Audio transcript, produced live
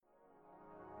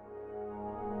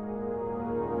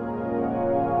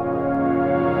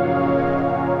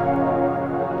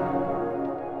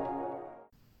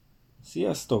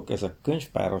Sziasztok! Ez a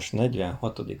Könyvpáros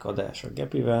 46. adás a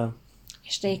Gepivel.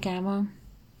 És Rékával.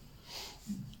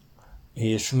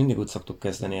 És mindig úgy szoktuk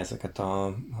kezdeni ezeket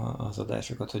az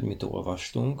adásokat, hogy mit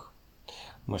olvastunk.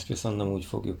 Most viszont nem úgy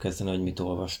fogjuk kezdeni, hogy mit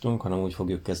olvastunk, hanem úgy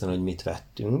fogjuk kezdeni, hogy mit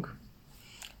vettünk.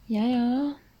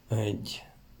 Jaja. Egy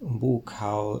book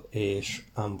haul és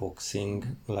unboxing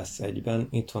lesz egyben.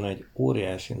 Itt van egy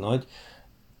óriási nagy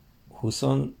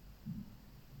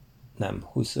nem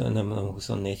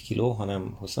 24 kiló,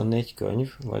 hanem 24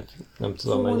 könyv, vagy nem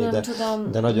tudom mennyi, nem de,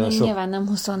 tudom, de nagyon sok. Nyilván nem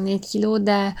 24 kiló,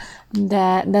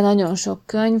 de nagyon sok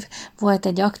könyv. Volt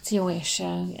egy akció, és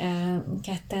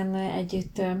ketten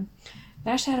együtt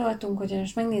vásároltunk, hogy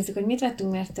most megnézzük, hogy mit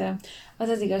vettünk, mert az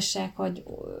az igazság, hogy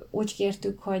úgy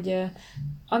kértük, hogy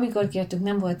amikor kértük,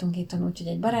 nem voltunk itthon, úgyhogy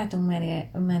egy barátunk már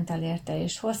ment el érte,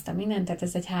 és hozta mindent, tehát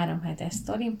ez egy 3 hetes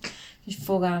sztori, és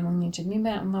fogalmunk nincs, hogy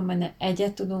miben van benne,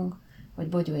 egyet tudunk, hogy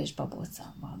Bogyó és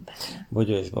Babóca van benne.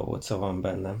 Bogyó és Babóca van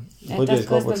benne. Tehát azt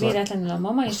közben véletlenül a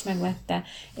mama is megvette,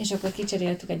 és akkor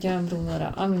kicseréltük egy olyan Brunóra,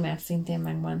 ami már szintén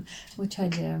megvan.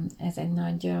 Úgyhogy ez egy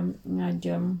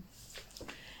nagy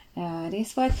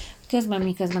rész volt. Közben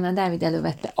miközben a Dávid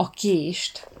elővette a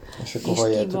kést. És akkor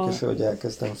halljátok is, hogy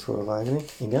elkezdem fölvágni.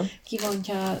 Igen.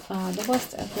 Kivontja a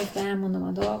dobozt, közben elmondom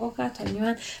a dolgokat, hogy mi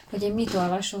van, hogy én mit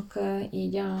olvasok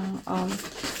így a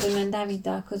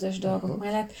Dáviddal közös dolgok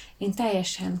mellett. Én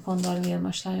teljesen Kondor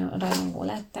Vilmos rajongó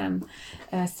lettem.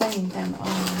 Szerintem a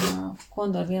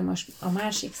Kondor Vilmos a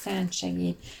másik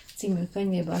Szentsegély című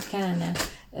könyvéből kellene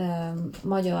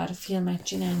magyar filmet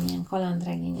csinálni, ilyen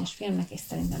kalandregényes filmek, és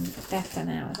szerintem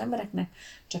tetszene az embereknek,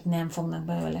 csak nem fognak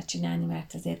belőle csinálni,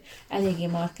 mert azért eléggé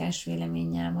markáns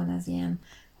véleménnyel van az ilyen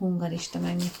hungarista,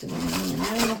 meg mit tudom, milyen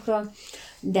államokról,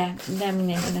 de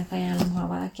mindenkinek ajánlom, ha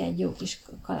valaki egy jó kis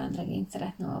kalandregényt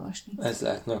szeretne olvasni. Ez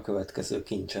lehetne a következő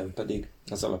kincsem pedig,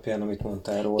 az alapján, amit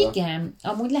mondtál róla. Igen,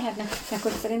 amúgy lehetne, mert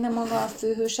hogy szerintem maga a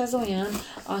főhős az olyan,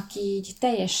 aki így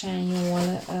teljesen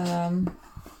jól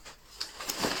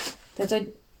tehát,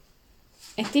 hogy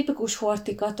egy tipikus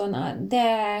horti katona, de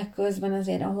közben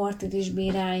azért a hortit is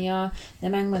bírálja, de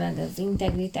megmarad az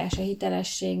integritás, a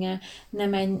hitelessége,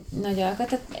 nem egy nagy alkat,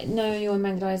 tehát nagyon jól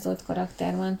megrajzolt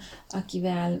karakter van,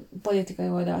 akivel politikai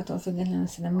oldaltól függetlenül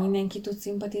szerintem mindenki tud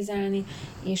szimpatizálni,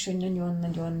 és hogy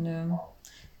nagyon-nagyon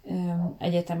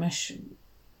egyetemes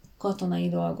katonai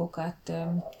dolgokat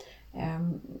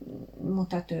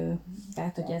mutat ő,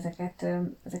 tehát hogy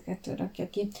ezeket rakja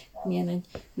ki,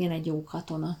 milyen egy jó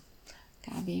katona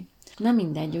kb. Na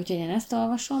mindegy, úgyhogy én ezt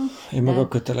olvasom. Én meg a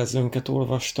kötelezőnket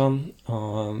olvastam,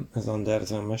 az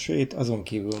Andersen mesét, azon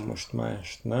kívül most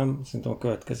mást nem. Szerintem a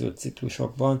következő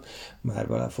ciklusokban már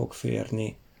bele fog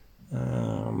férni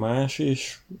más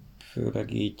is,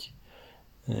 főleg így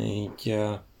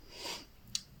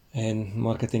én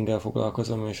marketinggel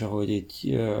foglalkozom, és ahogy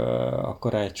így a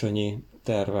karácsonyi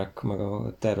tervek, meg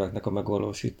a terveknek a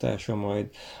megvalósítása majd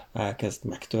elkezd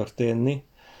megtörténni,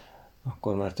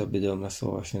 akkor már több időm lesz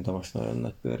olvasni, de most nagyon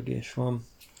nagy pörgés van.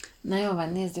 Na jó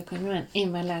van, nézzük, hogy mi van. Én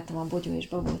már látom a Bogyó és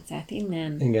Babócát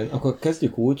innen. Igen, akkor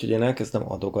kezdjük úgy, hogy én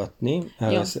elkezdem adogatni,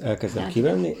 elkezdem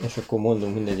kivenni, és akkor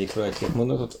mondunk mindegyikről egy-két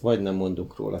mondatot, vagy nem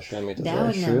mondunk róla semmit az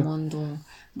első. De hogy nem mondunk.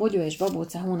 Bogyó és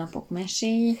Babóca hónapok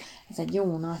meséi, ez egy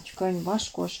jó nagy könyv,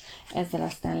 vaskos, ezzel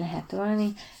aztán lehet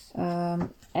ölni.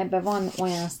 Ebben van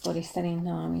olyan sztori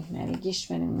szerintem, amit már így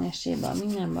ismerünk meséből,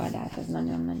 mindenből, de hát ez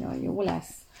nagyon-nagyon jó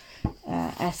lesz.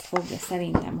 Ezt fogja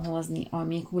szerintem hozni a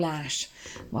Mikulás,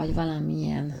 vagy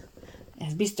valamilyen.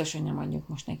 Ez biztos, hogy nem adjuk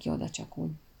most neki oda csak úgy.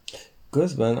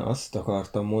 Közben azt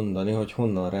akartam mondani, hogy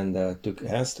honnan rendeltük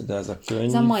ezt, de ez a könyv...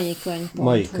 Ez a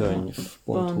mai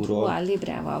könyv.hu-ról. A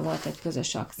Librával volt egy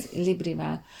közös akció.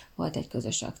 Librivel volt egy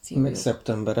közös akció. Meg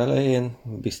szeptember elején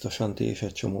biztosan ti is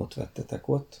egy csomót vettetek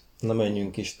ott. Na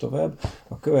menjünk is tovább.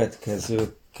 A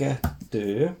következő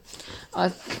 2...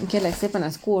 Kérlek szépen,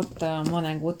 az Kurt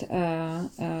Vonnegut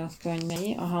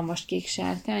könyvei, a Hamvas kék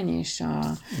sárkány és a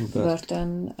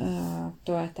Börtön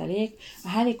töltelék. A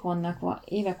Heliconnak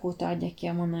évek óta adja ki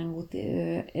a Vonnegut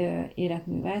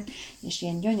életművet, és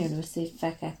ilyen gyönyörű szép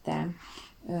fekete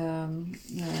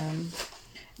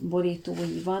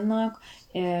borítói vannak,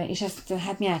 és ezt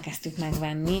hát mi elkezdtük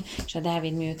megvenni, és a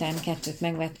Dávid miután 2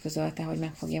 megvett, közölte, hogy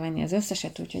meg fogja venni az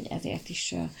összeset, úgyhogy ezért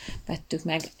is vettük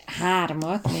meg 3,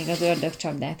 még az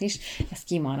ördögcsapdát is, ez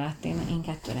kimaradt, én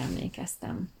 2-re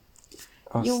emlékeztem.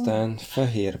 Aztán jó.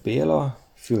 Fehér Béla,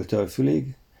 Fültől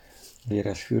fülig,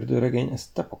 Véres fürdőregény,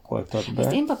 ezt te pakoltad be.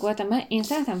 Ezt én pakoltam be, én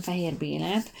szeretem Fehér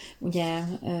Bélát, ugye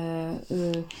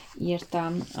ő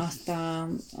írta azt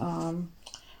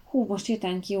most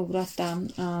hirtelen kiugrottam,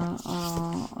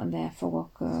 de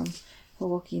fogok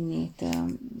fogok innét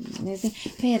nézni.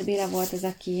 Fehér Béla volt az,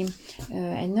 aki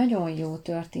egy nagyon jó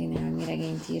történelmi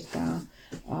regényt írt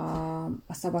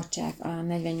a szabadság, a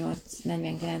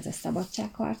 48-49-es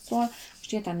szabadságharcról.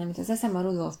 Most értem nem, az eszembe a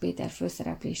Rudolf Péter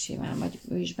főszereplésével, vagy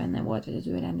ő is benne volt, vagy az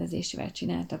ő rendezésével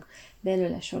csináltak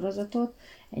belőle sorozatot.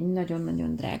 Egy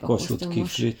nagyon-nagyon drága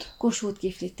Kossuth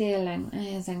Kiflit, tényleg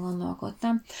ezen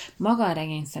gondolkodtam. Maga a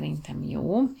regény szerintem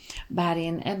jó, bár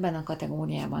én ebben a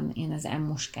kategóriában én az M.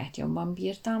 Muskát jobban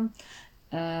bírtam,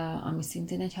 ami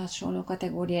szintén egy hasonló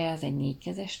kategóriája, az egy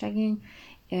 4-kezes regény,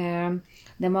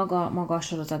 de maga a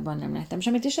sorozatban nem láttam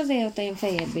semmit, és azért én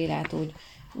Fehér Bélát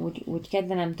úgy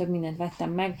kedvelem, több mindent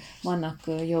vettem meg, vannak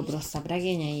jobb-rosszabb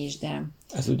regényei is, de...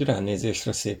 Ez úgy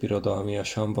ránézésre szép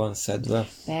irodalmiasan van szedve.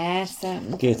 Persze.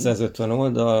 250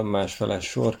 oldal, másfeles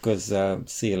sorközzel,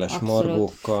 széles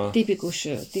margókkal.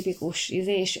 Tipikus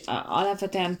és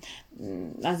alapvetően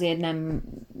azért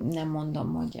nem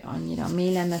mondom, hogy annyira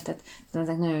mély lenne, tehát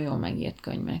ezek nagyon jól megírt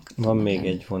könyvek. Van még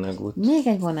egy Vonnegut. Még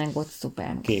egy Vonnegut,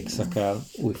 szuper. Kék szakál,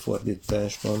 új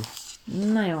fordításban.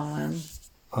 Na jól van.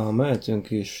 Mehetünk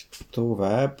is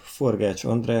tovább. Forgács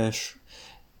András,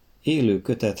 Élő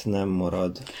kötet nem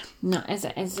marad. Na,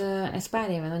 ez pár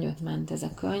éve nagyot ment ez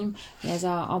a könyv. Ez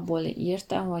abból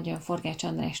írta, hogy a Forgács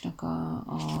Andrásnak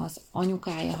az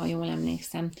anyukája, ha jól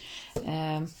emlékszem,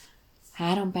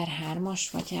 3/3-as,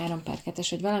 vagy 3/2-es,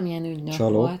 vagy valamilyen ügynök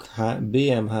volt.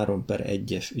 BM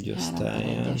 3/1-es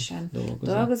ügyosztályán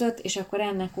dolgozott, és akkor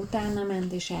ennek utána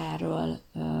ment, és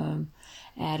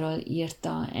erről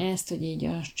írta ezt, hogy így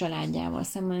a családjával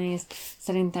szembenéz.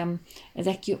 Szerintem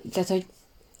ezek jó, tehát, hogy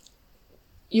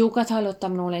jókat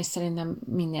hallottam róla, és szerintem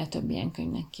minél több ilyen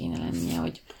könyvnek kéne lennie,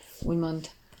 hogy úgymond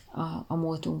a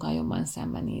múltunkkal jobban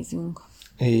szembenézünk.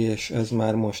 És ez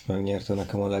már most megnyerte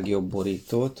nekem a legjobb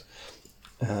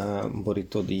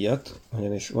borítódíjat,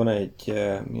 ugyanis van egy,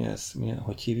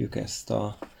 hogy hívjuk ezt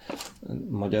a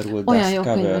magyarul olyan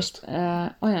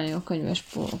jó könyves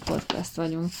podcast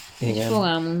vagyunk. Igen. És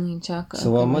fogalmunk nincs csak.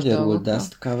 Szóval magyarul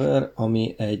Dust Cover,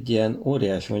 ami egy ilyen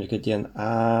óriási, mondjuk egy ilyen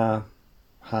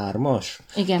A3-as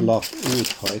lap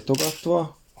úgy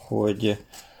hajtogatva,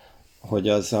 hogy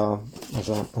az a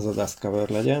Dust Cover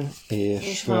legyen.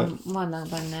 És vannak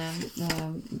benne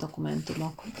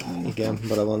dokumentumok. Igen,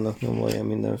 bele vannak nyomva ilyen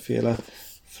mindenféle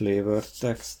flavor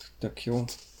text, tök jó.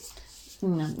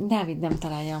 Na, Dávid nem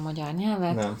találja a magyar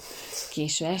nyelvet. Nem.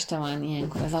 Késő este van,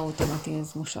 ilyenkor az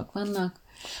automatizmusok vannak.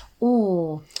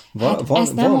 Van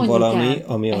valami, el.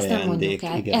 Ami ezt ajándék.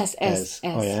 Igen, ez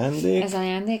ajándék. Ez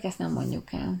ajándék, ezt nem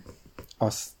mondjuk el.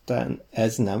 Aztán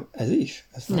ez nem, ez is?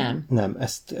 Ez nem. Nem,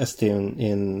 ezt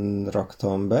én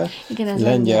raktam be. Igen,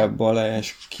 Lengyel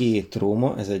Balázs 2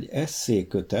 Róma, ez egy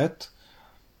esszékötet,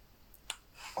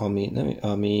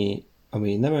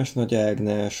 ami Nemes Nagy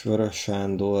Ágnes, Vörös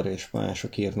Sándor és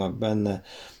mások írnak benne.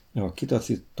 A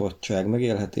kitacítottság,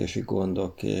 megélhetési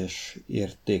gondok és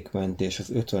értékmentés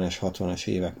az 50-es, 60-as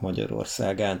évek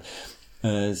Magyarországán.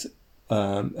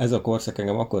 Ez a korszak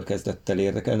engem akkor kezdett el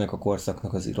érdekelni, ennek a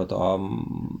korszaknak az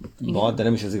irodalma, de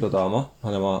nem is az irodalma,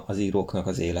 hanem az íróknak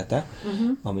az élete,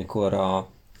 amikor a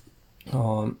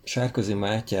Sárközi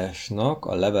Mátyásnak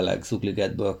a Levelek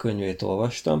Zugligetből könyvét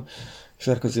olvastam.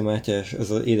 Sárközi Mátyás,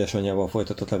 ez az édesanyjával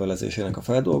folytatott levelezésének a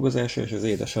feldolgozása, és az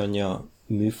édesanyja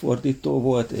műfordító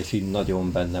volt, és így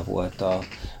nagyon benne volt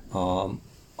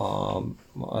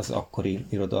az akkori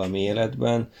irodalmi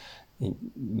életben. Így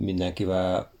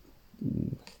mindenkivel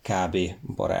kb.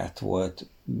 Barát volt.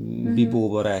 Bibó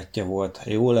barátja volt, ha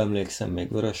jól emlékszem,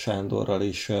 még Vörös Sándorral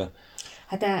is.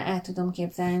 Hát el tudom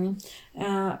képzelni.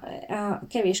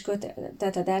 Kevés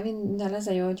tehát a Dáviddal az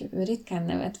a jó, hogy ő ritkán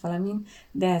nevet valamin,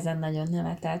 de ezen nagyon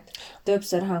nevetett.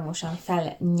 Többször hangosan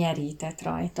felnyerített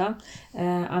rajta,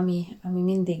 ami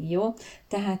mindig jó.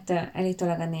 Tehát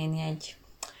elítólag a néni egy,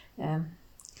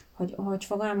 hogy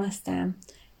fogalmaztál,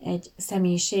 egy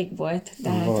személyiség volt.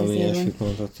 Tehát valami ilyesmit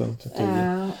mondhatom.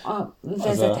 A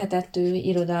vezethetett ő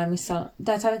irodalmi szalon.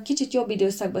 Tehát ha kicsit jobb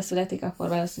időszakban születik, akkor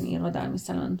valószínűleg irodalmi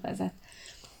szalont vezet.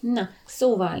 Na,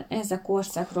 szóval ez a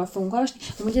korszakról fogunk olvasni.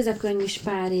 Amúgy ez a könyv is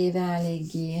pár éve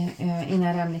eléggé, én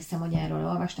erre emlékszem, hogy erről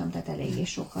olvastam, tehát eléggé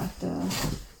sokat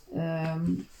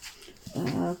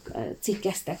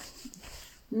cikkeztek.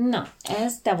 Na,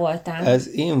 ez te voltál. Ez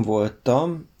én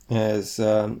voltam, ez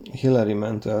Hilary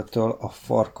Mantel-től A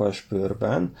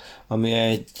Farkasbőrben, ami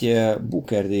egy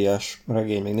Booker-díjas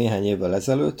regény még néhány évvel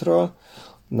ezelőttről.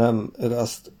 Nem,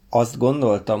 azt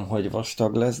gondoltam, hogy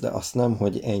vastag lesz, de azt nem,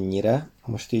 hogy ennyire.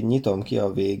 Most így nyitom ki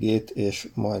a végét, és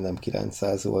majdnem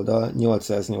 900 oldal.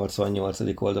 888.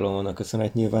 oldalon van a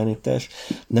köszönetnyilvánítás.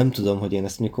 Nem tudom, hogy én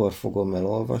ezt mikor fogom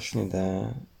elolvasni,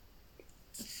 de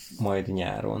majd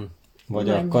nyáron Vagy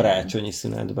a karácsonyi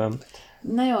szünetben.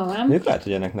 Na jól van. Mondjuk lehet,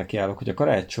 hogy ennek nekiállok, hogy a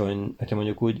karácsony, hogyha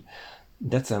mondjuk úgy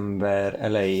december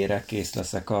elejére kész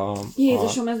leszek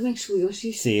Jézusom, ez még súlyos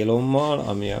is. célommal,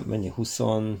 ami mennyi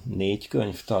 24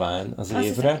 könyv talán az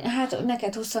évre. Hát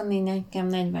neked 24, nekem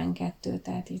 42,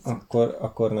 tehát így.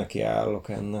 Akkor nekiállok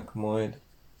ennek majd.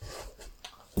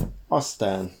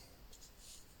 Aztán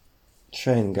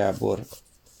Sein Gábor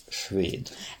svéd.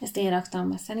 Ezt én raktam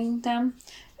be szerintem.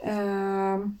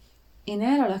 Én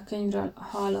erről a könyvről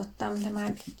hallottam, de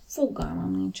már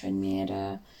fogalmam nincs, hogy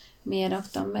miért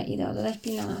raktam be ide, adod egy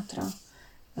pillanatra.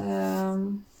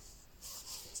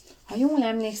 Ha jól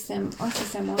emlékszem, azt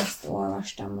hiszem azt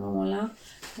olvastam róla,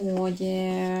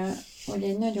 hogy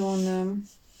egy nagyon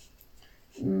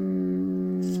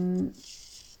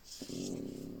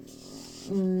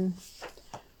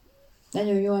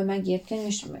nagyon jól megírt könyv,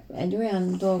 és egy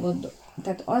olyan dolgot,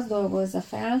 tehát azt dolgozza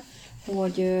fel,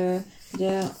 hogy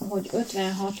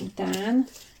 56 után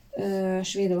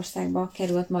Svédországba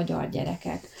került magyar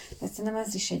gyerekek. Tehát szerintem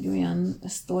ez is egy olyan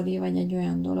sztori, vagy egy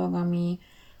olyan dolog,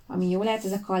 ami jó lehet.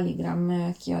 Ez a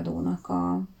Kalligram kiadónak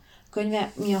a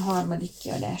könyve, mi a 3.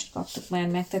 kiadást kaptuk már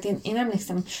meg. Tehát én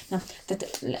emlékszem,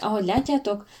 tehát ahogy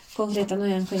látjátok, konkrétan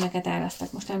olyan könyveket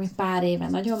árasztak most, ami pár éve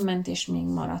nagyon ment, és még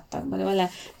maradtak belőle.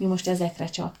 Mi most ezekre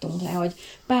csaptunk le, hogy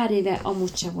pár éve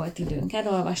amúgy se volt időnk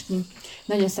elolvasni.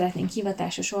 Nagyon szeretnénk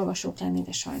hivatásos olvasók lenni,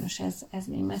 de sajnos ez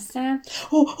még messze.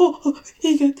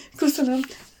 Igen, köszönöm.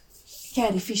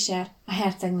 Carrie Fisher, a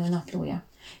Hercegnő naplója.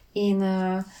 Én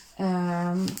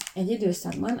egy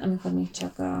időszakban, amikor még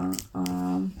csak a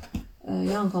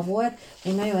Janka volt,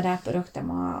 én nagyon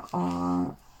rápörögtem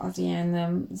az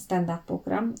ilyen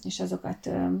stand-upokra, és azokat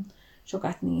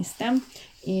sokat néztem,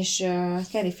 és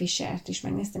Carrie Fishert is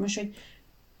megnéztem, és hogy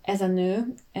ez a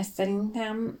nő, ez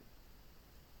szerintem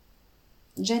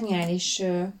zseniális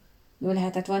nő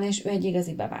lehetett volna, és ő egy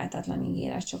igazi beváltatlan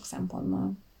ígéret sok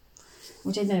szempontból.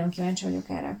 Úgyhogy nagyon kíváncsi vagyok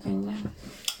erre a könyvre.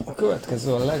 A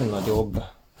következő a legnagyobb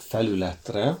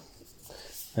felületre,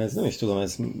 ez nem is tudom,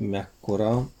 ez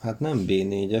mekkora, hát nem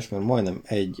B4-es, mert majdnem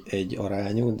egy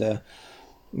arányú,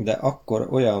 de akkor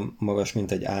olyan magas,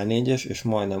 mint egy A4-es, és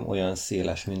majdnem olyan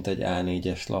széles, mint egy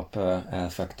A4-es lap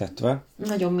elfektetve.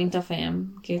 Nagyon, mint a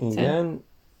fejem, kétszer. Igen.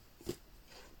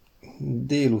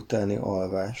 Délutáni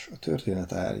alvás, a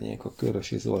történet árnyék, a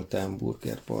Körösi Zoltán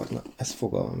burgerbarna. Ez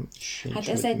fogalmam sincs. Hát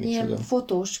ez egy ilyen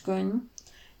fotós könyv,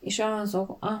 és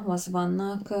ahhoz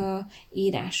vannak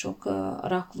írások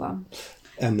rakva.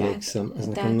 Emlékszem, ez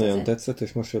nekem nagyon tetszett,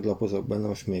 és most, hogy lapozok benne,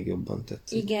 most még jobban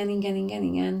tetszik.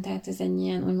 Igen, tehát ez egy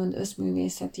ilyen úgymond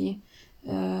összművészeti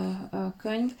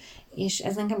könyv, és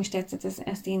ez nekem is tetszett,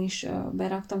 ezt én is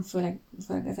beraktam, főleg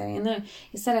az elején.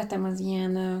 És szeretem az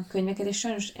ilyen könyveket, és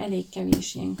sajnos elég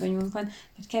kevés ilyen könyvünk van,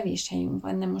 mert kevés helyünk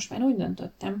van, de most már úgy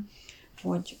döntöttem,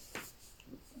 hogy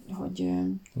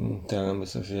Tényleg nem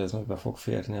biztos, hogy ez meg be fog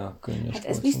férni a könyves. Hát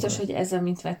ez biztos, hogy ez,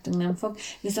 amit vettünk, nem fog.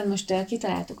 Viszont most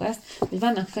kitaláltuk azt, hogy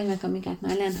vannak könyvek, amiket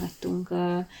már lenhagytunk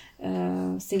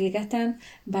Szigligeten,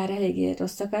 bár eléggé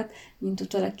rosszakat, mint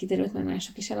utólag kiderült, mert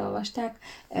mások is elolvasták,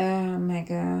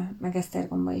 meg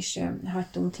Esztergomba is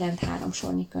hagytunk lent 3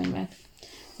 sornyi könyvet.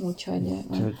 Úgyhogy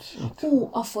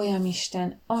a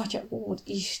folyamisten, Atya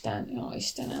Úristen, jó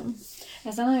Istenem.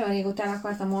 Ezzel nagyon régóta el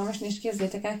akartam olvasni, és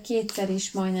képzeljétek el, 2-szer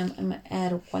is majdnem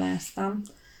elrukkoláztam,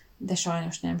 de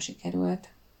sajnos nem sikerült.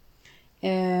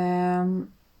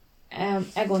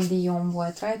 Egon Dion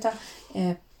volt rajta,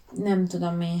 nem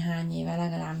tudom még hány éve,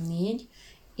 legalább 4,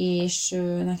 és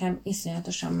nekem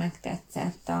iszonyatosan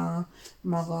megtetszett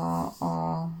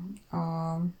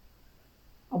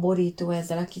a borító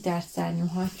ezzel a kitárt szárnyú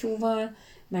hattyúval,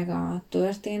 meg a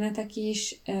történetek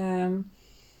is.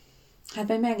 Hát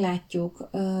majd meglátjuk.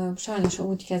 Sajnos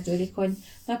úgy kezdődik, hogy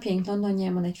napjaink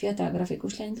Londonjában egy fiatal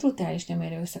grafikus lány brutális nem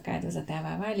erőszak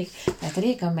áldozatává válik, tehát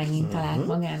Réka megint talált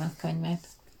magának könyvet.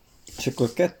 És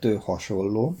akkor 2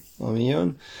 hasonló, ami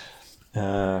jön.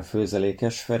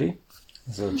 Főzelékes Feri,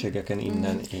 zöldségeken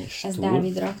innen és Ez túl.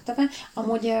 Dávid rakta be.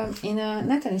 Amúgy én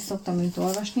neten is szoktam őt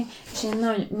olvasni, és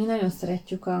mi nagyon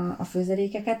szeretjük a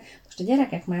főzelékeket. Most a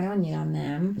gyerekek már annyira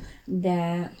nem,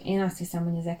 de én azt hiszem,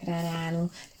 hogy ezekre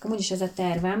ráállunk. Amúgy is ez a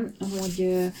tervem,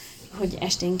 hogy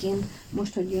esténként,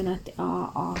 most, hogy jön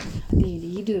a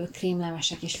déli idő,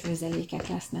 krémlevesek és főzelékek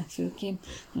lesznek főképp.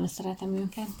 Nagyon szeretem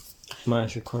őket.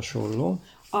 Másik hasonló.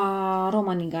 A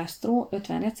Romani Gastro,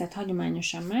 50 recept,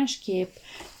 hagyományosan másképp.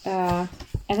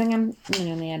 Ez engem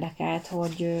nagyon érdekelt,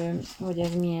 hogy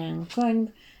ez milyen könyv,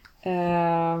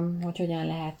 hogy hogyan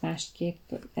lehet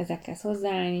másképp ezekhez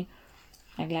hozzáállni.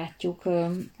 Meglátjuk,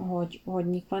 hogy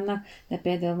mik vannak, de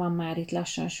például van már itt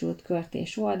lassan sült kört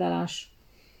és oldalas.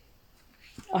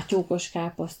 a tyúkos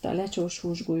káposzta, a lecsós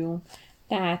húsgolyó,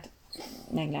 tehát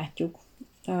meglátjuk.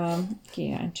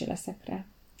 Kíváncsi leszek rá.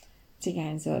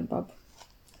 Cigány zöldbab,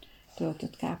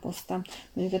 töltött káposzta.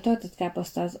 Mondjuk a töltött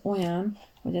káposzta az olyan,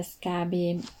 hogy ez kb.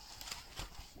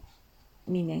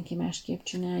 Mindenki másképp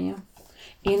csinálja.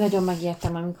 Én nagyon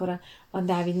megijedtem, amikor a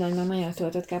Dávid nagymamája a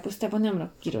töltött káposztában nem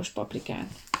rak piros paprikát.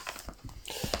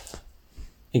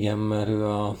 Igen, mert ő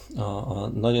a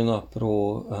nagyon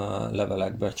apró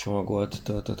levelekbe csomagolt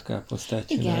töltött káposztát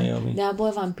csinálja. Igen, de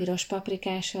abból van piros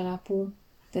paprikás alapú,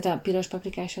 tehát a piros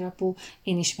paprikás alapú,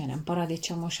 én ismerem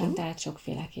paradicsomosan, tehát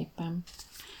sokféleképpen.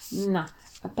 Na,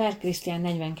 a Per Krisztián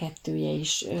 42-je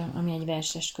is, ami egy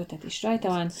verses kötet is rajta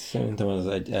van. Szerintem az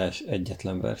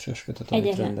egyetlen verses kötet,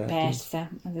 amit rendeltünk.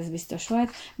 Persze, ez biztos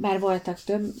volt. Bár voltak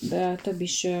több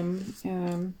is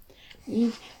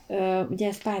így. Ugye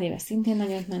ez pár éve szintén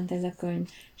nagyot ment ez a könyv,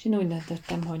 és én úgy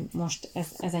döntöttem, hogy most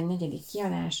ez egy 4.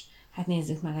 kiadás, hát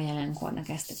nézzük meg a jelenkornak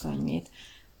ezt a könyvét.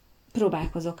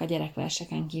 Próbálkozok a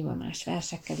gyerekverseken kívül más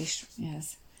versekkel is,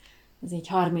 ez így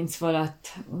 30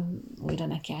 fölött újra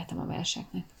nekiálltam a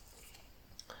verseknek.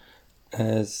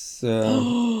 Ez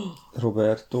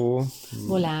Roberto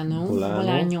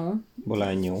Bolaño.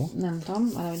 Nem tudom,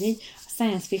 valahogy így. A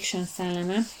science fiction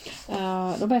szelleme.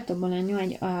 Roberto Bolaño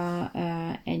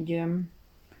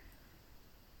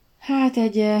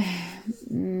egy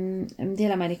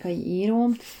dél-amerikai író.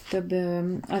 Több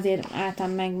azért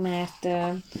álltam meg,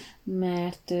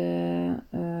 mert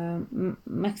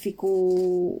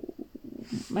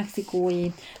mexikói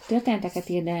történeteket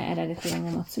ír, de eredetileg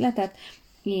nem ott született,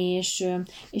 és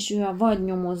ő a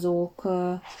Vadnyomozók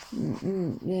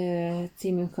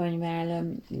című könyvvel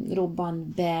robbant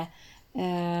be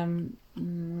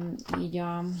így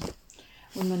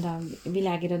úgymond a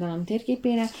világirodalom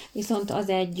térképére, viszont az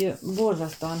egy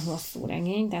borzasztóan hosszú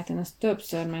regény, tehát én azt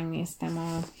többször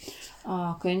megnéztem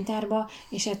a könyvtárba,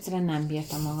 és egyszerűen nem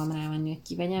bírtam magam rávenni, hogy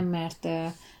kivegyem, mert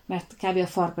kb. A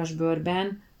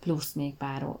farkasbőrben plusz még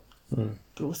pár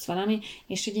plusz valami,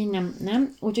 és hogy én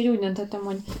nem, úgyhogy úgy döntöttem,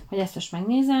 hogy ezt most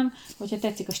megnézem, hogyha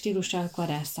tetszik a stílusa, akkor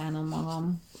elszállom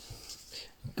magam.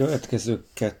 A következő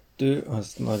 2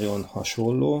 az nagyon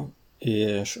hasonló,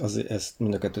 és ezt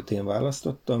mind a 2-t én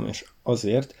választottam, és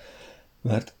azért,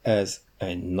 mert ez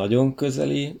egy nagyon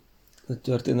közeli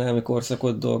történelmi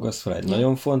korszakot dolgoz fel, egy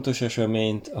nagyon fontos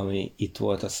eseményt, ami itt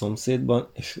volt a szomszédban,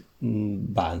 és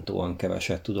bántóan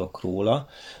keveset tudok róla,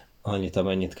 annyit,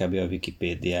 amennyit kb. A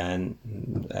Wikipédián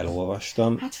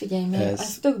elolvastam. Hát figyelj, mert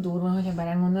ez tök durva, hogyha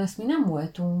belegondolsz, mi nem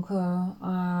voltunk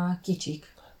a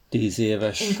kicsik. 10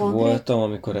 éves voltam,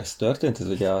 amikor ez történt, ez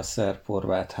ugye a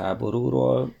szerb-horvát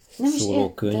háborúról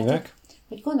szóló könyvek.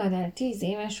 Hogy gondold el, 10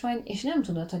 éves vagy, és nem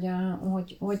tudod,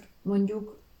 hogy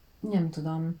mondjuk, nem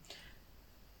tudom,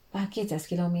 már 200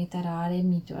 kilométerre arrébb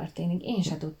mi történik. Én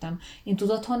se tudtam. Én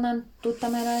tudod, honnan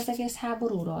tudtam erről az egész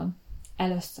háborúról?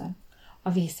 Először. A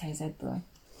vészhelyzetből.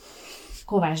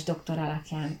 Kovács doktor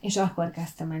alapján. És akkor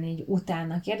kezdtem el így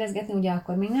utána kérdezgetni, ugye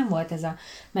akkor még nem volt ez a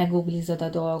meggooglizod a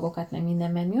dolgokat, meg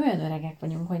minden, mert mi olyan öregek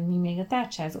vagyunk, hogy mi még a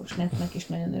tárcsázós netnek is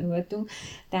nagyon örültünk.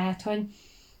 Tehát, hogy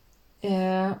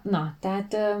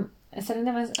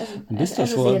szerintem ez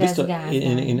biztos volt, biztos,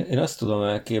 én azt tudom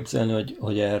elképzelni,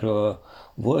 hogy erről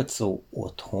volt szó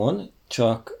otthon,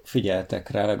 csak figyeltek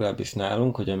rá, legalábbis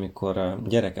nálunk, hogy amikor a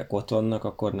gyerekek ott vannak,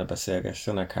 akkor ne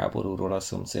beszélgessenek háborúról a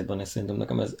szomszédban, és szerintem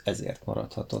nekem ez ezért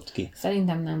maradhatott ki.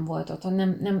 Szerintem nem volt otthon,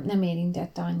 nem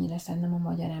érintette annyira szerintem a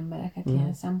magyar embereket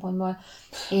ilyen szempontból.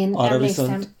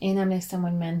 Én emlékszem,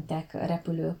 hogy mentek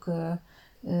repülők,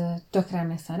 tökre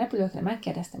emlékszem a repülőkre,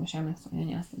 megkérdeztem, és emlékszem, hogy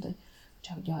anya azt mondta, hogy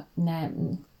csak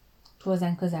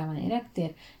hozzánk közel van egy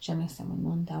reptér, és emlékszem, hogy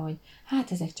mondta, hogy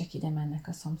hát ezek csak ide mennek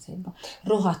a szomszédba.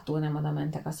 Rohadtul nem oda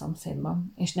mentek a szomszédba,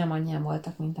 és nem annyian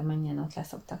voltak, mint amennyien ott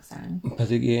leszoktak szállni.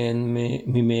 Pedig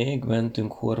mi még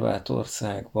mentünk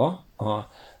Horvátországba a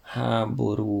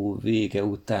háború vége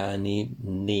utáni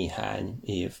néhány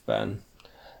évben.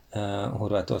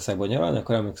 Horvátországban nyaralni,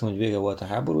 akkor emlékszem, hogy vége volt a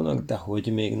háborúnak, de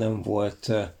hogy még nem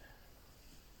volt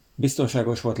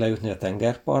biztonságos volt lejutni a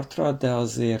tengerpartra, de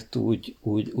azért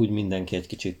úgy mindenki egy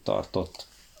kicsit tartott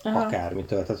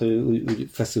akármitől. Tehát úgy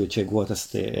feszültség volt,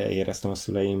 ezt éreztem a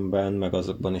szüleimben, meg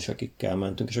azokban is, akikkel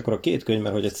mentünk. És akkor a 2 könyv,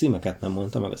 mert hogy a címeket nem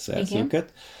mondta, meg a szerzőket.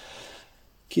 Igen.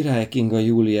 Király Kinga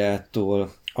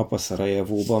Júliától Apa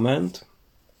Szarajevóba ment,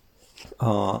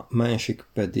 a másik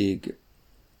pedig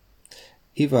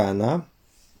Ivana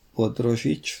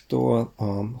Podrozsicstól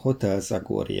a Hotel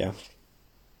Zagorje.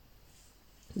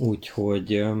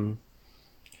 Úgyhogy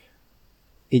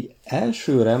így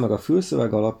elsőre, meg a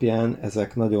fülszöveg alapján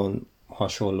ezek nagyon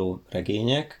hasonló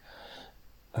regények.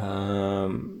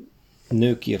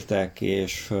 nők írták,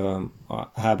 és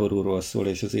a háborúról szól,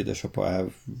 és az édesapa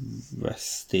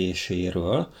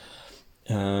elvesztéséről.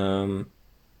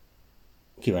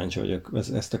 Kíváncsi vagyok.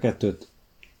 Ezt a kettőt,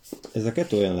 ez a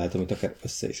kettő olyan lehet, amit akár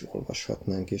össze is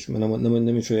olvashatnánk, és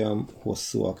nem is olyan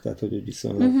hosszúak, tehát hogy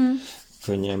viszonylag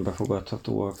könnyen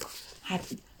befogadhatóak. Hát,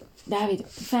 Dávid,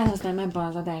 felhoznám ebben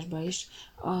az adásba is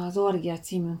az Orgia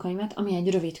című könyvet, ami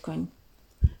egy rövid könyv,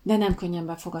 de nem könnyen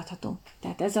befogadható.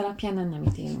 Tehát ez alapján nem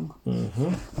ítélünk.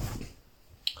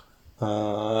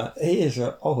 És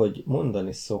ahogy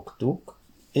mondani szoktuk,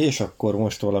 és akkor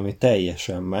most valami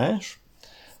teljesen más,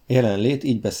 jelenlét,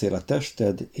 így beszél a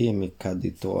tested, Amy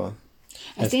Cuddy-tól.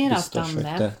 Ezt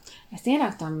én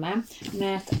raktam be,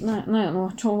 mert nagyon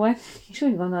olcsó volt, és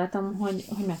úgy gondoltam, hogy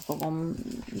meg fogom,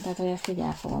 tehát hogy ezt így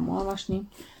el fogom olvasni,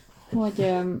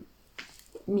 hogy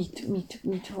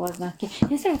mit hoznak ki.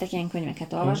 Én szeretek ilyen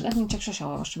könyveket olvasni, csak sose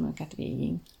olvasom őket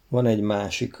végig. Van egy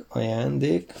másik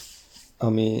ajándék,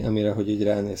 amire, hogy így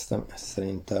ránéztem, ez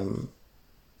szerintem...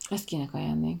 Ezt kinek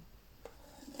ajándék?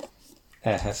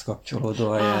 Ehhez kapcsolódó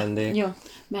ajándék. Jó,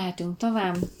 mehetünk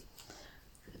tovább.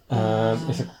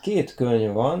 És a két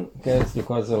könyv van, kezdjük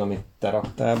azzal, amit te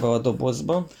raktál be a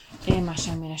dobozba. Én már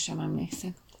semmire sem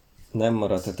emlékszek. Nem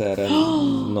maradt erre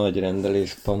nagy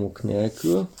rendelés pamuk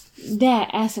nélkül. De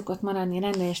el szokott maradni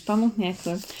rendelés pamuk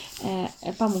nélkül.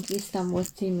 Pamuk Isztambul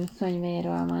című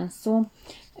könyvéről van szó.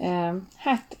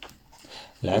 Hát...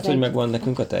 Lehet, hogy megvan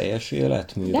nekünk a teljes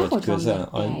életmű, vagy közel,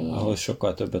 ahhoz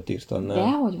sokkal többet írt annál.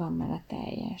 Dehogy van meg a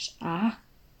teljes.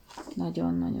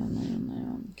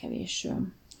 Nagyon-nagyon-nagyon kevés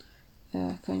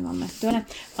könyv van meg tőle.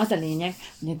 Az a lényeg,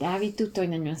 hogy a Dávid tudta, hogy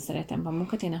nagyon szeretem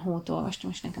Pamukat, én a Hót olvastam,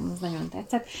 és nekem az nagyon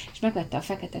tetszett, és megvette a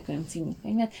Fekete Könyv című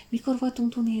könyvet. Mikor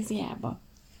voltunk Tunéziában?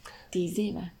 10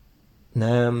 éve?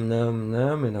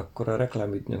 Nem, én akkor a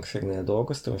reklámügynökségnél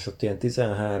dolgoztam, és ott ilyen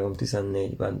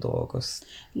 13-14-ben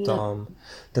dolgoztam.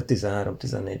 Tehát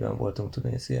 13-14-ben voltunk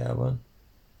Tunéziában.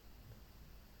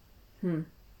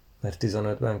 Mert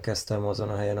 15-ben kezdtem azon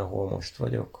a helyen, ahol most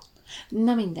vagyok.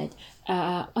 Na mindegy.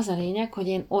 Az a lényeg, hogy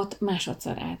én ott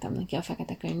másodszor álltam neki a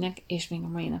Fekete Könyvnek, és még a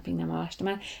mai napig nem olvastam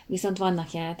el, viszont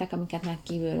vannak jelenetek, amiket meg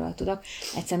kívülről tudok.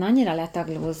 Egyszerűen annyira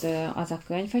letaglóz az a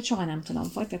könyv, hogy soha nem tudom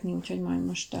folytatni, úgyhogy majd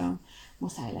most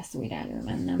muszáj lesz újra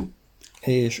előmennem.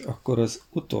 És akkor az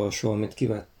utolsó, amit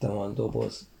kivettem a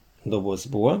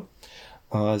dobozból,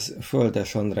 az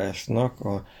Földes Andrásnak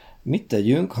a Mit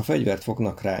tegyünk, ha fegyvert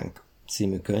fognak ránk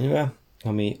című könyve,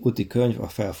 ami úti könyv a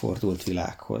felfordult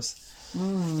világhoz.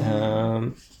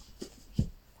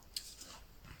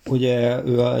 Ugye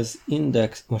ő az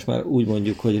Index, most már úgy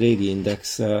mondjuk, hogy régi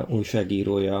Index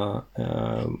újságírója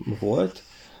volt,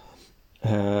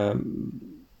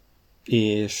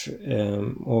 és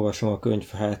olvasom a könyv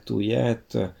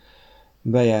hátulját,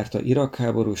 bejárta Irak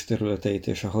háborús területeit,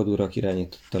 és a hadurak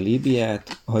irányította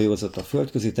Líbiát, hajózott a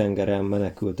földközi tengeren,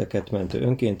 menekülteket mentő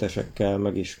önkéntesekkel,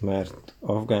 megismert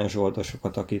afgán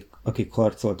zsoldosokat, akik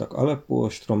harcoltak Aleppo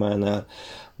ostrománál,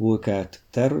 vulkált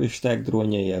terroristák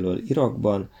drónjai elől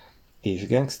Irakban, és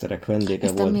gengszterek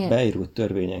vendége volt Beirut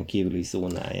törvényen kívüli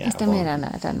zónájában. Ezt te miért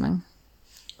rendelted meg?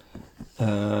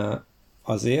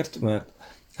 Azért, mert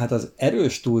hát az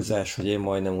erős túlzás, hogy én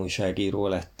majdnem újságíró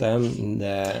lettem,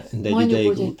 de egy mondjuk ideig...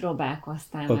 úgy, hogy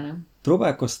próbálkoztál velem.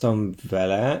 Próbálkoztam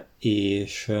vele,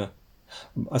 és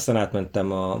aztán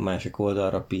átmentem a másik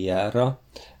oldalra, PR-ra,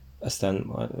 aztán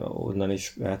onnan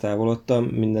is eltávolodtam.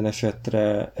 Minden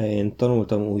esetre én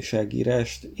tanultam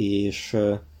újságírást, és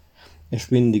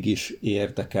mindig is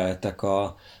érdekeltek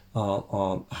a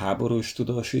háborús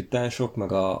tudósítások,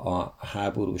 meg a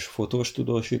háborús fotós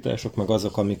tudósítások, meg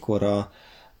azok, amikor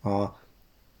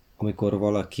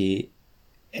valaki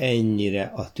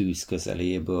ennyire a tűz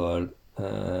közeléből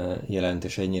jelent,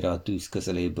 és ennyire a tűz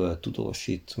közeléből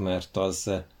tudósít, mert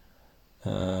az,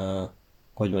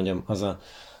 hogy mondjam, az a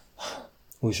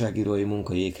újságírói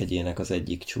munka jéghegyének az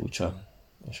egyik csúcsa.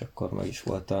 És akkor meg is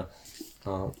volt a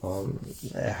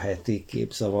heti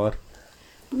képzavar.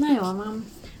 Na jól van.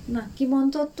 Na,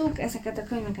 kibontottuk, ezeket a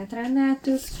könyveket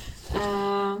rendeltük,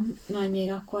 majd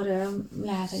még akkor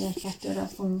lehet, hogy egy-kettőről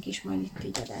fogunk is majd itt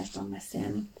így adásban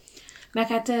beszélni. Meg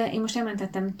hát én most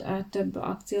elmentettem több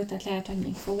akciót, tehát lehet, hogy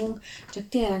még fogunk, csak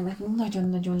tényleg nekünk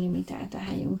nagyon-nagyon limitált a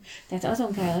helyünk. Tehát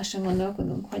azon kell lassan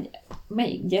gondolkodunk, hogy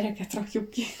melyik gyereket rakjuk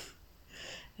ki,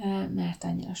 mert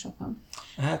annyira sokan.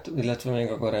 Hát, illetve még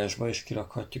a garázsba is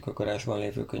kirakhatjuk, a garázsban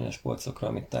lévő könyvespolcokra,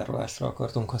 amit tárolásra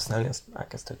akartunk használni, azt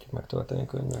elkezdhetjük megtölteni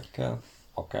könyvekkel,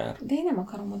 akár. De én nem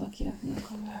akarom oda kirakni a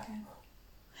könyveket.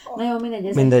 Na jó,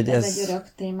 mindegy, ez egy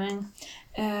örök témánk.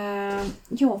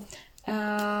 Jó,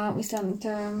 viszont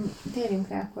térjünk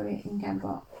rá akkor inkább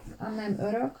nem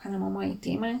örök, hanem a mai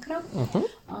témánkra,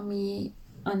 ami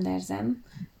Andersen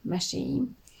meséi.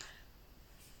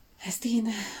 Ezt én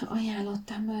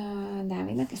ajánlottam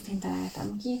Dávidnak, ezt én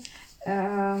találtam ki.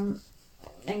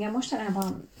 Engem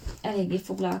mostanában eléggé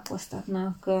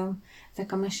foglalkoztatnak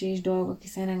ezek a mesés dolgok,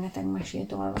 hiszen rengeteg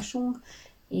mesét olvasunk,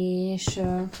 és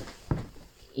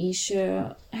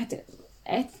hát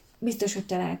biztos, hogy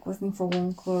találkozni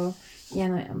fogunk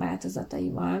ilyen olyan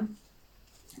változataival,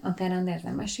 akár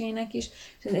Andersen mesének is,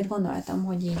 és ezért gondoltam,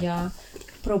 hogy így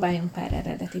próbáljunk pár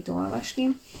eredetit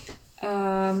olvasni.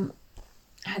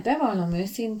 Hát bevallom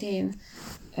őszintén,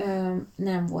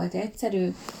 nem volt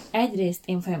egyszerű. Egyrészt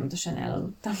én folyamatosan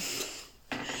elaludtam.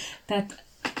 Tehát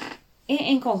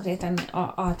én konkrétan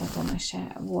altató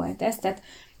mese volt ez.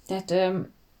 Tehát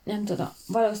nem tudom,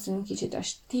 valószínűleg kicsit a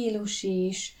stílus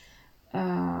is,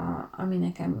 ami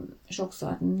nekem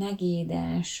sokszor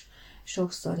negédes,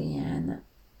 sokszor ilyen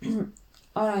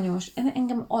aranyos.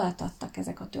 Engem alatadtak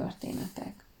ezek a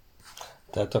történetek.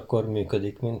 Tehát akkor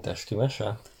működik, mint esti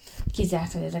mese?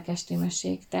 Kizárt, hogy ezek esti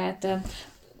mesék. Tehát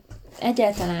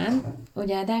egyáltalán,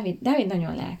 ugye Dávid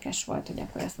nagyon lelkes volt, hogy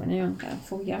akkor ezt majd nagyon kell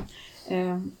fogja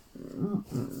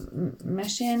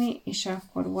mesélni, és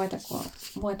akkor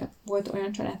volt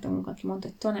olyan családunk, aki mondta,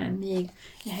 hogy talán még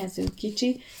ehhez ő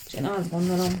kicsi, és én azt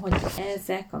gondolom, hogy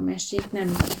ezek a mesék nem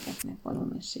gyerekeknek való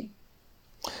mesék.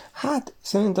 Hát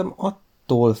szerintem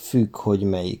attól függ, hogy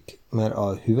melyik. Mert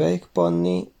a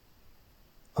Hüvelykpanni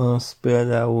az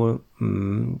például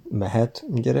mehet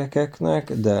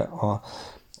gyerekeknek, de a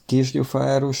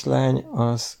Kisgyufa lány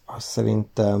az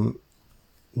szerintem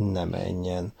nem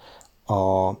menjen.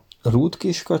 A Rút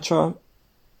kiskacsa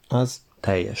az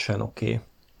teljesen oké.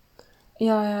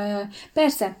 Ja.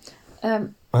 Persze.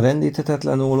 A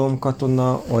Rendíthetetlen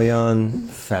ólomkatona olyan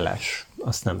feles.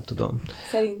 Azt nem tudom.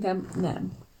 Szerintem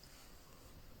nem.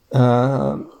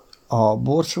 A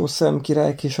Borsószem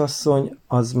király kisasszony,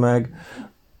 az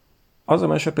a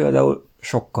mese például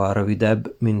sokkal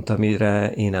rövidebb, mint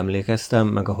amire én emlékeztem,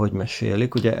 meg ahogy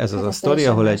mesélik. Ugye ez az a sztori,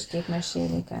 ahol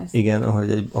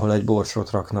ahol egy borsót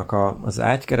raknak az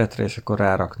ágykeretre, és akkor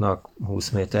ráraknak 20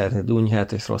 méternyi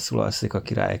dunyhát, és rosszul alszik a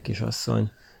király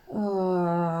kisasszony.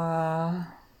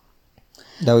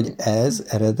 De hogy ez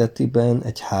eredetiben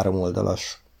egy 3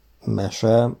 oldalas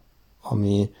mese,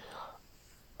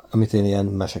 amit én ilyen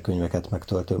mesekönyveket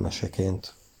megtöltő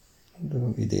meseként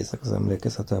idézek az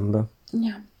emlékezetembe.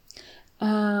 Ja.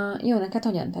 Jó, neked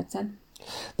hogyan tetszett?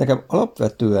 Nekem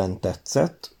alapvetően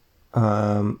tetszett.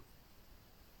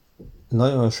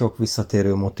 Nagyon sok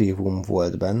visszatérő motívum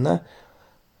volt benne.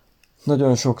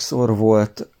 Nagyon sokszor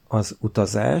volt az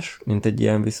utazás, mint egy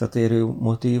ilyen visszatérő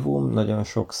motívum. Nagyon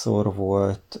sokszor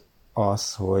volt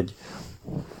az, hogy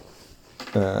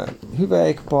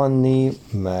Hüvelykpanni,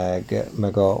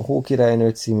 meg a Hókirálynő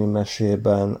című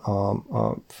mesében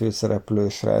a főszereplő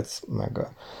srác,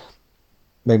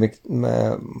 meg még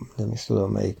nem is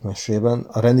tudom melyik mesében,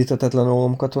 a Rendíthetetlen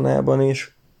ólomkatonában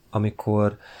is,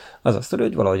 amikor az a sztori,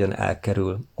 hogy valahogyan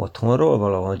elkerül otthonról,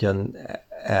 valahogyan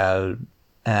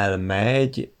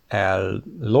elmegy,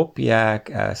 ellopják,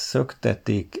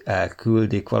 elszöktetik,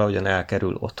 elküldik, valahogyan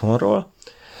elkerül otthonról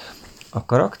a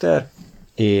karakter,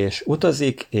 és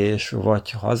utazik, és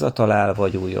vagy hazatalál,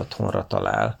 vagy új otthonra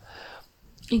talál.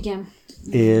 Igen.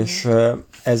 És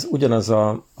ez ugyanaz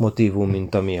a motívum,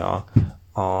 mint ami a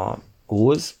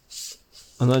Óz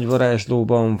a Nagy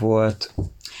varázslóban volt.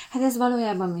 Hát ez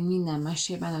valójában, mint minden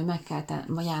mesében, hogy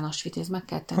vagy János Vitéz, meg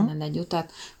kell tenned egy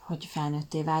utat, hogy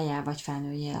felnőtté váljál, vagy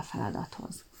felnőjél a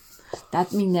feladathoz.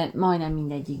 Tehát majdnem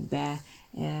mindegyikbe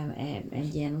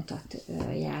egy ilyen utat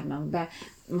járnak be.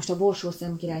 Most a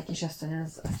Borsószem király kisasszony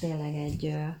az tényleg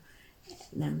egy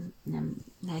nem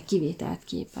kivételt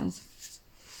képez.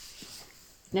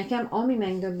 Nekem ami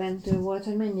megdöbbentő volt,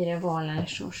 hogy mennyire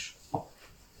vallásos.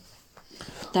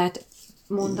 Tehát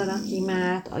mondanak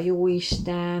imát, a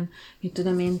jóisten, mit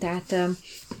tudom én, tehát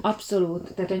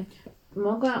abszolút, tehát hogy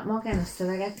magán a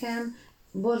szövegeken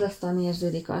borzasztóan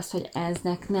érződik az, hogy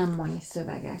ezek nem mai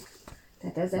szövegek.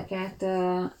 Tehát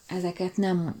ezeket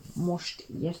nem most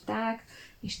írták,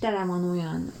 és tele van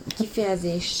olyan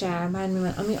kifejezéssel,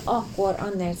 bármivel, ami akkor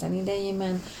Andersen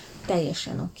idejében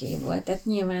teljesen oké volt. Tehát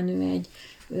nyilván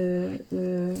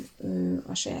ő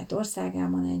a saját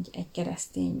országában egy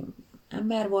keresztény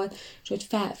ember volt, és hogy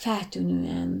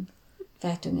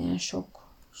feltűnően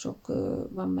sok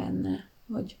van benne,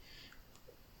 hogy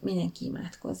mindenki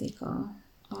imádkozik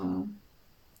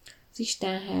az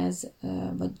Istenhez,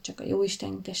 vagy csak a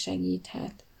Jóisten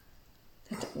segíthet.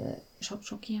 Tehát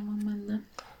sok ilyen van benne.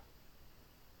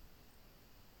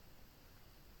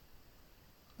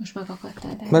 Most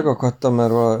megakadtál. De Megakadtam,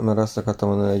 mert azt akartam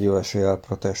mondani, hogy jó eséllyel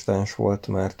protestáns volt,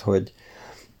 mert hogy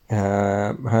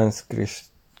Hans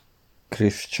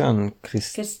Christian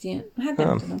hát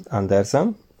nem tudom.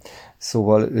 Andersen,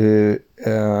 szóval ő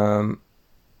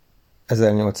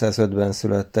 1805-ben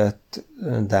született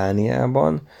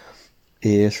Dániában,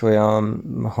 és olyan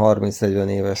 30-40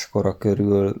 éves kora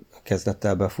körül kezdett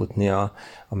el befutni a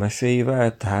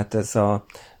meséivel, tehát ez a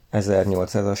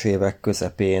 1800-as évek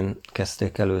közepén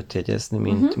kezdték előtt jegyezni,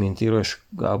 mint író, és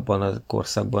abban a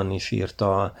korszakban is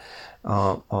írta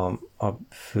a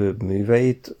főbb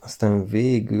műveit, aztán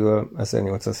végül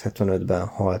 1875-ben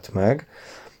halt meg,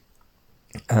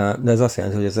 de ez azt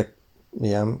jelenti, hogy ezek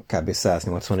ilyen kb.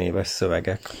 180 éves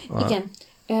szövegek. Igen,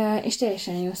 és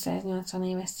teljesen jó 180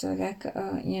 éves szövegek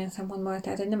ilyen szempontból,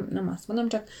 tehát hogy nem azt mondom,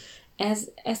 csak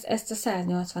ezt a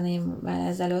 180 évvel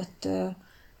ezelőtt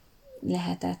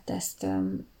lehetett ezt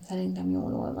szerintem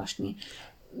jól olvasni.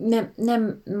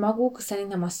 Nem maguk,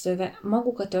 szerintem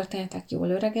maguk a történetek jól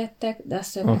öregedtek, de a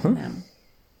szöveg nem.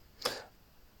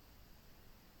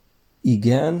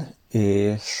 Igen,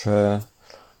 és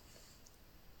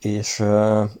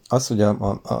az, hogy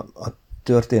a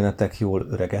történetek jól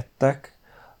öregedtek,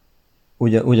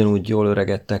 ugyanúgy jól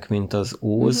öregedtek, mint az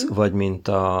Óz, vagy mint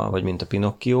a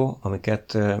Pinocchio,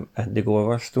 amiket eddig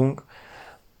olvastunk,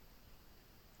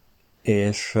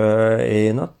 és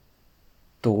én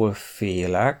attól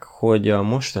félek, hogy a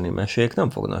mostani mesék nem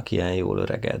fognak ilyen jól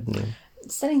öregedni.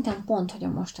 Szerintem pont, hogy a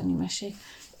mostani mesék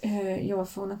jól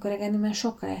fognak öregedni, mert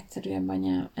sokkal egyszerűbb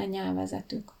a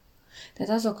nyelvezetük.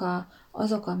 Tehát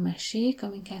azok a mesék,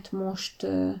 amiket most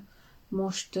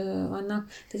vannak,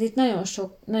 tehát itt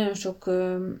nagyon sok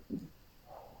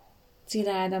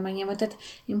ciráda megnyelva, tehát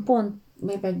én pont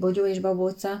még egy Bogyó és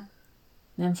Babóca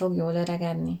nem fog jól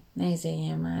öregedni. Ne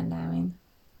izéljen már, Dávid.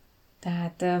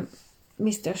 Tehát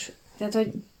biztos, tehát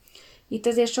hogy itt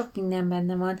azért sok minden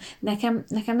benne van. Nekem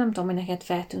nem tudom, hogy neked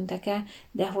feltűntek-e,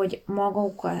 de hogy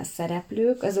maguk a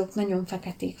szereplők, azok nagyon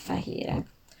feketék-fehérek.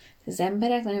 Az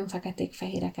emberek nagyon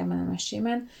feketék-fehérek ebben a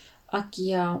mesében,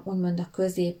 aki úgymond a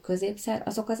középszer,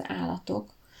 azok az állatok,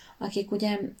 akik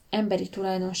ugye emberi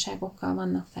tulajdonságokkal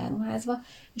vannak felruházva,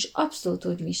 és abszolút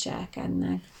úgy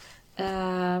viselkednek,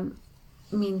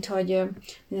 mint hogy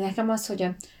nekem az, hogy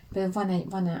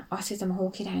azt hiszem a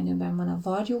Hókirálynőben van a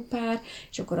varjúpár,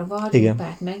 és akkor a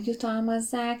varjúpárt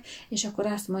megjutalmazzák, és akkor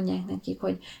azt mondják nekik,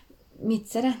 hogy mit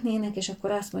szeretnének, és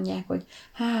akkor azt mondják, hogy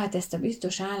hát ezt a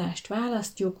biztos állást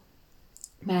választjuk,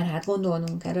 mert hát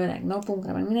gondolnunk kell öreg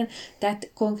napunkra, meg minden.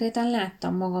 Tehát konkrétan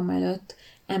láttam magam előtt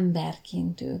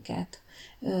emberként őket,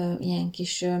 ilyen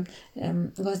kis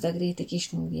gazdagréti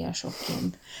kis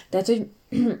nyugdíjasokként. Tehát, hogy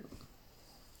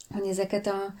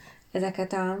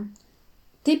ezeket a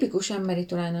tipikus emberi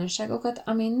tulajdonságokat,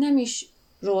 ami nem is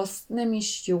rossz, nem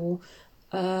is jó,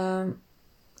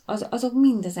 azok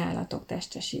mind az állatok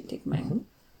testesítik meg.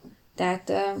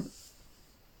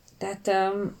 Tehát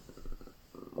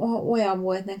olyan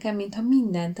volt nekem, mintha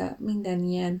minden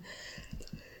ilyen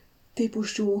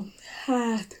típusú,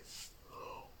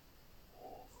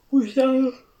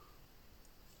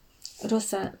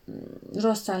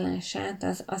 rosszallását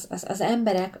az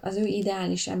emberek, az ő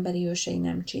ideális emberi ősei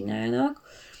nem csinálnak,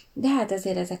 de hát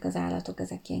azért ezek az állatok,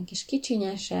 ezek ilyen kis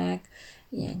kicsinyesek,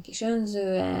 ilyen kis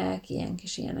önzőek, ilyen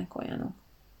kis ilyenek-olyanok.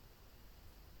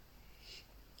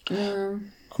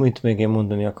 Amit még én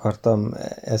mondani akartam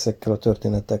ezekkel a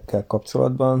történetekkel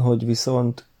kapcsolatban, hogy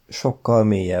viszont sokkal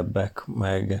mélyebbek,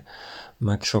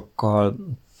 meg sokkal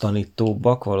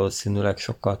tanítóbbak, valószínűleg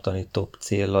sokkal tanítóbb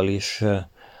céllal is.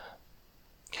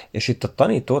 És itt a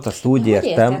tanítót azt úgy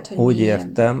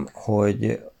értem,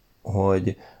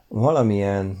 hogy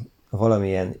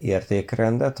valamilyen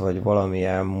értékrendet, vagy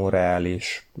valamilyen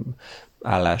morális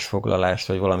állásfoglalást,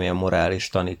 vagy valamilyen morális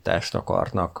tanítást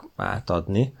akarnak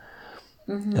átadni.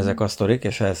 Ezek a sztorik,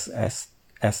 és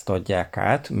ezt adják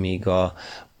át, míg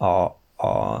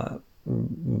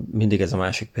mindig ez a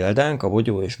másik példánk, a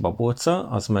Bogyó és Babóca,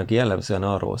 az meg jellemzően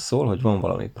arról szól, hogy van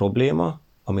valami probléma,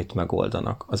 amit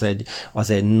megoldanak. Az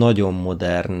egy nagyon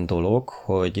modern dolog,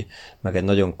 meg egy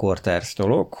nagyon kortárs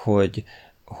dolog,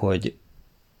 hogy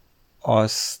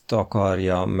azt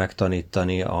akarja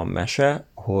megtanítani a mese,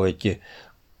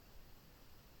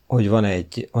 hogy van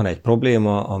egy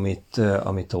probléma,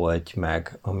 amit oldj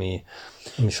meg, ami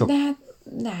sok... De hát,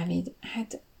 Dávid,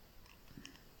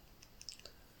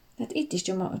 tehát itt is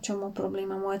csomó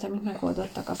probléma volt, amit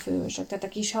megoldottak a főhősök. Tehát a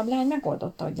kis hablány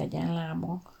megoldotta, hogy legyen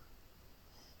lába.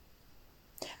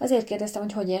 Azért kérdeztem,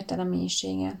 hogy érted a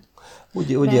mélységet.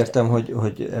 Úgy értem,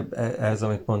 hogy ez,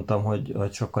 amit mondtam,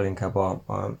 hogy sokkal inkább a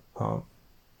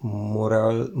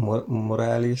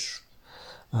morális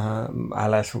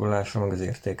állásfoglalásra, meg az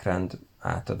értékrend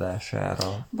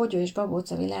átadására. Bogyó és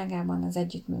Babóca világában az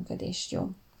együttműködés jó.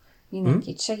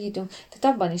 Mindenkit segítünk.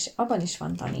 Tehát abban is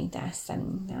van tanítás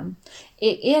szerintem.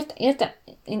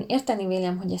 Én érteni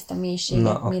vélem, hogy ezt a mélységet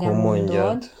Na, mire akkor mondjad,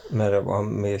 mondod. mert a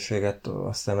mélységet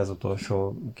aztán az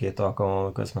utolsó 2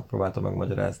 alkalommal, ezt megpróbáltam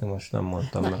megmagyarázni, most nem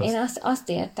mondtam. Na, mert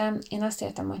én azt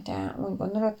értem, hogy te úgy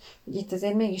gondolod, hogy itt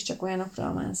azért mégiscsak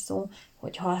olyanokról van szó,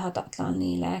 hogy halhatatlan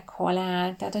lélek,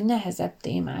 halál, tehát hogy nehezebb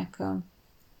témák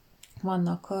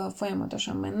vannak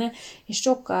folyamatosan benne, és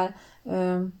sokkal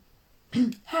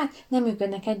hát nem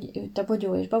működnek együtt a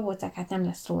Bogyó és Babócák, hát nem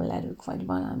lesz rollerük, vagy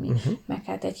valami, meg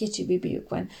hát egy kicsi bibiük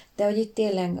van. De hogy itt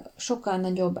tényleg sokkal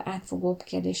nagyobb, átfogóbb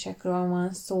kérdésekről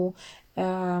van szó,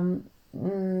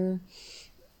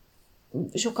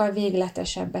 sokkal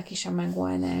végletesebbek is a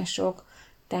megoldások,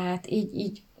 tehát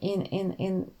így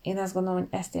én azt gondolom,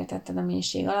 hogy ezt értetted a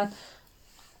mélység alatt,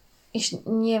 és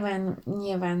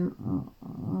nyilván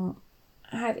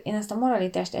hát én ezt a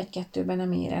moralitást 1-2-ben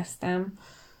nem éreztem,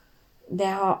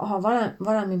 de ha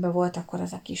valamiben volt, akkor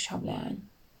az a kis hableány.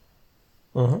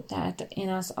 Tehát én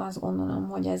azt gondolom,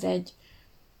 hogy az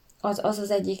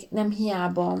egyik, nem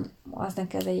hiába, az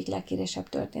neki az egyik leghíresebb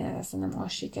történet, szerintem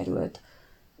az sikerült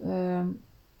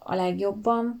a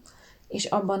legjobban, és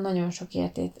abban nagyon sok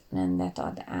értékrendet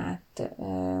ad át.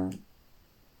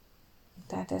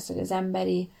 Tehát ez, hogy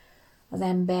az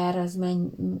ember az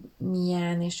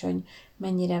milyen, és hogy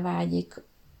mennyire vágyik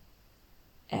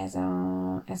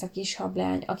ez a kis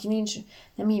hableány, aki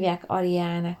nem hívják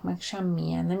Arielnek, meg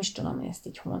semmilyen, nem is tudom, hogy ezt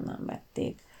így honnan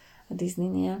vették a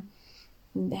Disneynél,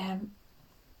 de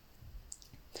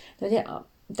ugye,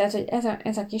 tehát, hogy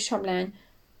ez a kis hableány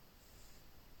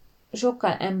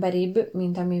sokkal emberibb,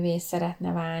 mint amivé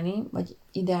szeretne válni, vagy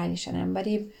ideálisan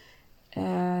emberibb,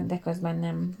 de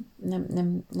közben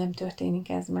nem történik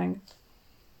ez meg.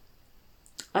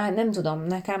 Nem tudom,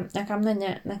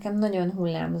 nekem nagyon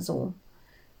hullámzó.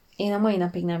 Én a mai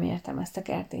napig nem értem ezt a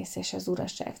Kertész és az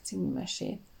Uraság című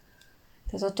mesét.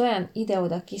 Tehát ott olyan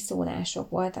ide-oda kiszólások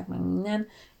voltak, meg minden.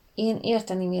 Én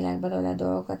érteni vélek belőle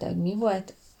dolgokat, de hogy mi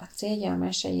volt a célja a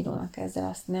meseírónak ezzel,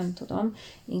 azt nem tudom.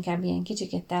 Inkább ilyen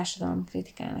kicsikét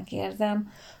társadalomkritikának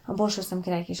érzem. A Borsószem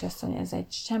király kisasszony ez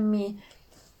egy semmi.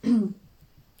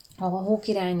 A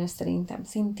Hókirálynő szerintem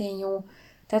szintén jó.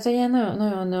 Tehát olyan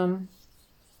nagyon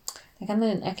nekem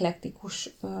nagyon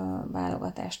eklektikus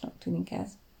válogatásnak tűnik ez.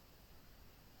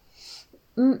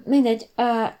 Mindegy,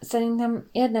 szerintem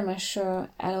érdemes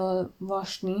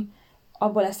elolvasni,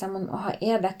 abból eszem, ha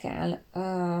érdekel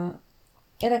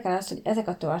az, hogy ezek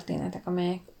a történetek,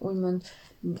 amelyek úgymond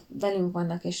velünk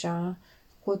vannak, és a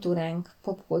kultúránk,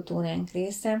 popkultúránk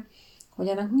része, hogy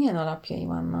annak milyen alapjai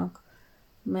vannak,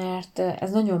 mert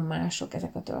ez nagyon mások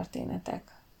ezek a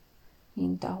történetek,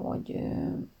 mint ahogy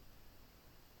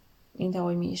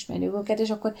mi ismerjük őket, és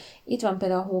akkor itt van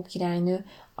például a Hókirálynő,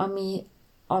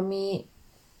 ami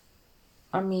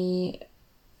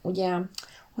ugye,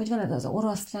 hogy van ez az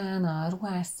oroszlán, a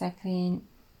ruhásszekrény.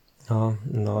 A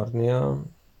Narnia.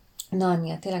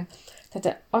 Narnia, tényleg.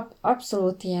 Tehát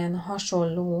abszolút ilyen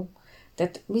hasonló,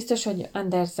 tehát biztos, hogy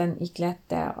Andersen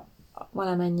iklette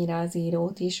valamennyire az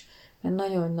írót is, mert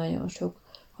nagyon-nagyon sok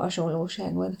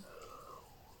hasonlóság van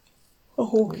a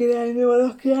Hókirálynő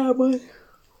alakjában.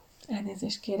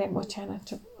 Elnézést kérek, bocsánat,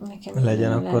 csak nekem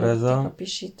legyen akkor ez a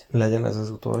pisit. Legyen ez az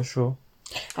utolsó.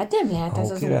 Hát nem lehet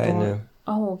ez az utolsó.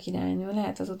 A Hókirálynő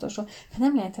lehet az utolsó. Hát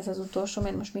nem lehet ez az utolsó,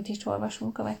 mert most mit is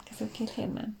olvasunk a következő 2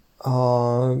 hétben?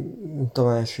 A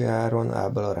Tamási Áron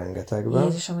Ábel a rengetegben.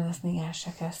 Jézusom, én ezt még el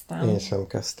se kezdtem. Én sem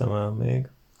kezdtem el még.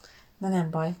 De nem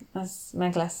baj, az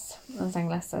meg lesz,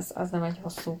 az nem egy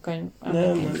hosszú könyv.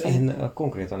 Nem, én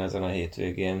konkrétan ezen a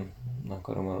hétvégén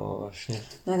akarom elolvasni.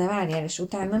 Na de várjál, és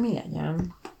utána mi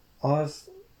legyen?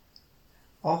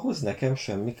 Ahhoz nekem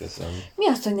semmi közöm. Mi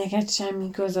az, hogy neked semmi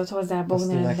között hozzá,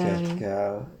 Bognár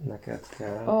neked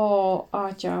kell. Ó,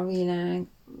 atya világ,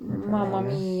 mama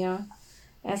mia.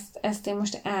 Ezt én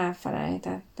most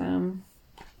elfelejtettem,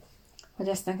 hogy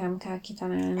ezt nekem kell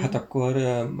kitalálni. Hát akkor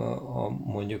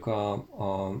mondjuk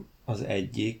az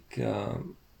egyik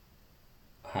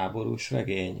háborús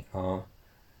regény.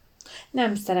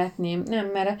 Nem szeretném,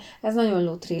 mert ez nagyon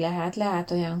lutri lehet.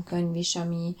 Lehet olyan könyv is,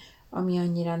 ami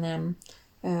annyira nem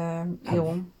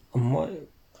jó.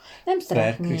 Nem szeretném.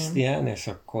 Per Krisztián, és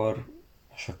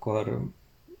akkor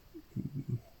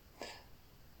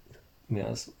mi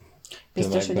az?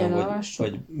 Biztos, hogy elolvassuk?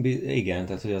 Igen,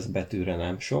 tehát hogy az betűre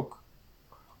nem sok,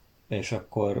 és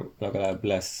akkor legalább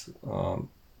lesz a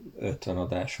 50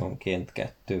 adásonként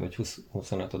 2, vagy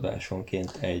 25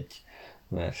 adásonként 1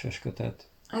 verses kötet.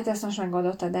 Hát ezt most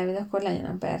megoldotta Dávid, akkor legyen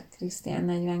a Per Krisztián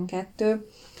 42.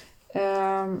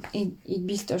 Így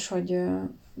biztos, hogy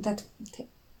tehát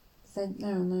ez egy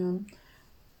nagyon-nagyon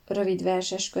rövid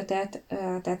verses kötet,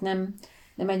 tehát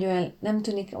nem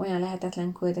tűnik olyan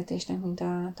lehetetlen küldetésnek, mint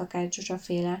a Takács Zsuzsa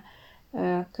féle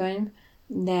könyv,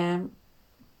 de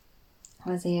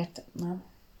azért, na.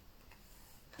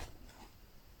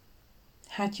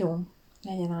 Hát jó,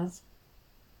 legyen az.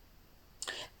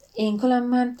 Én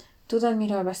különben, tudod,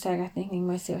 miről beszélgetnék még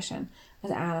majd szívesen?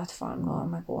 Az Állatfarmról,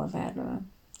 meg Orwellről.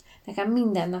 Nekem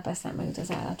minden nap eszembe jut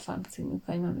az Állatfarm című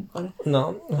könyv,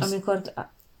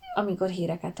 amikor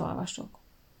híreket olvasok.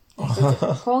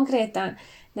 Konkrétan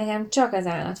nekem csak az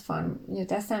Állatfarm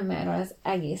jut eszembe erről az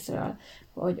egészről,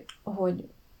 hogy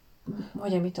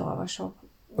amit olvasok.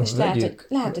 És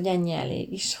lehet, hogy ennyi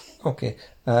elég is. Oké.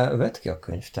 Vedd ki a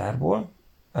könyvtárból,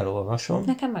 elolvasom.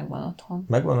 Nekem megvan otthon.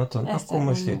 Megvan otthon? Akkor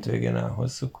most hétvégén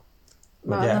elhozzuk.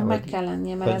 Meg kell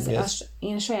lennie, mert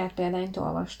én saját példányt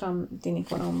olvastam tini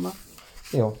koromban.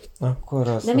 Jó, akkor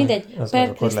az... De mindegy,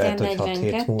 Per Krisztián lehet,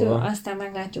 42, aztán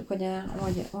meglátjuk,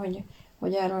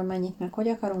 hogy arról mennyit meg hogy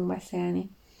akarunk beszélni.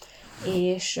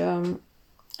 És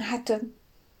hát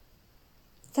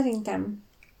szerintem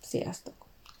sziasztok!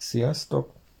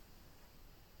 Sziasztok!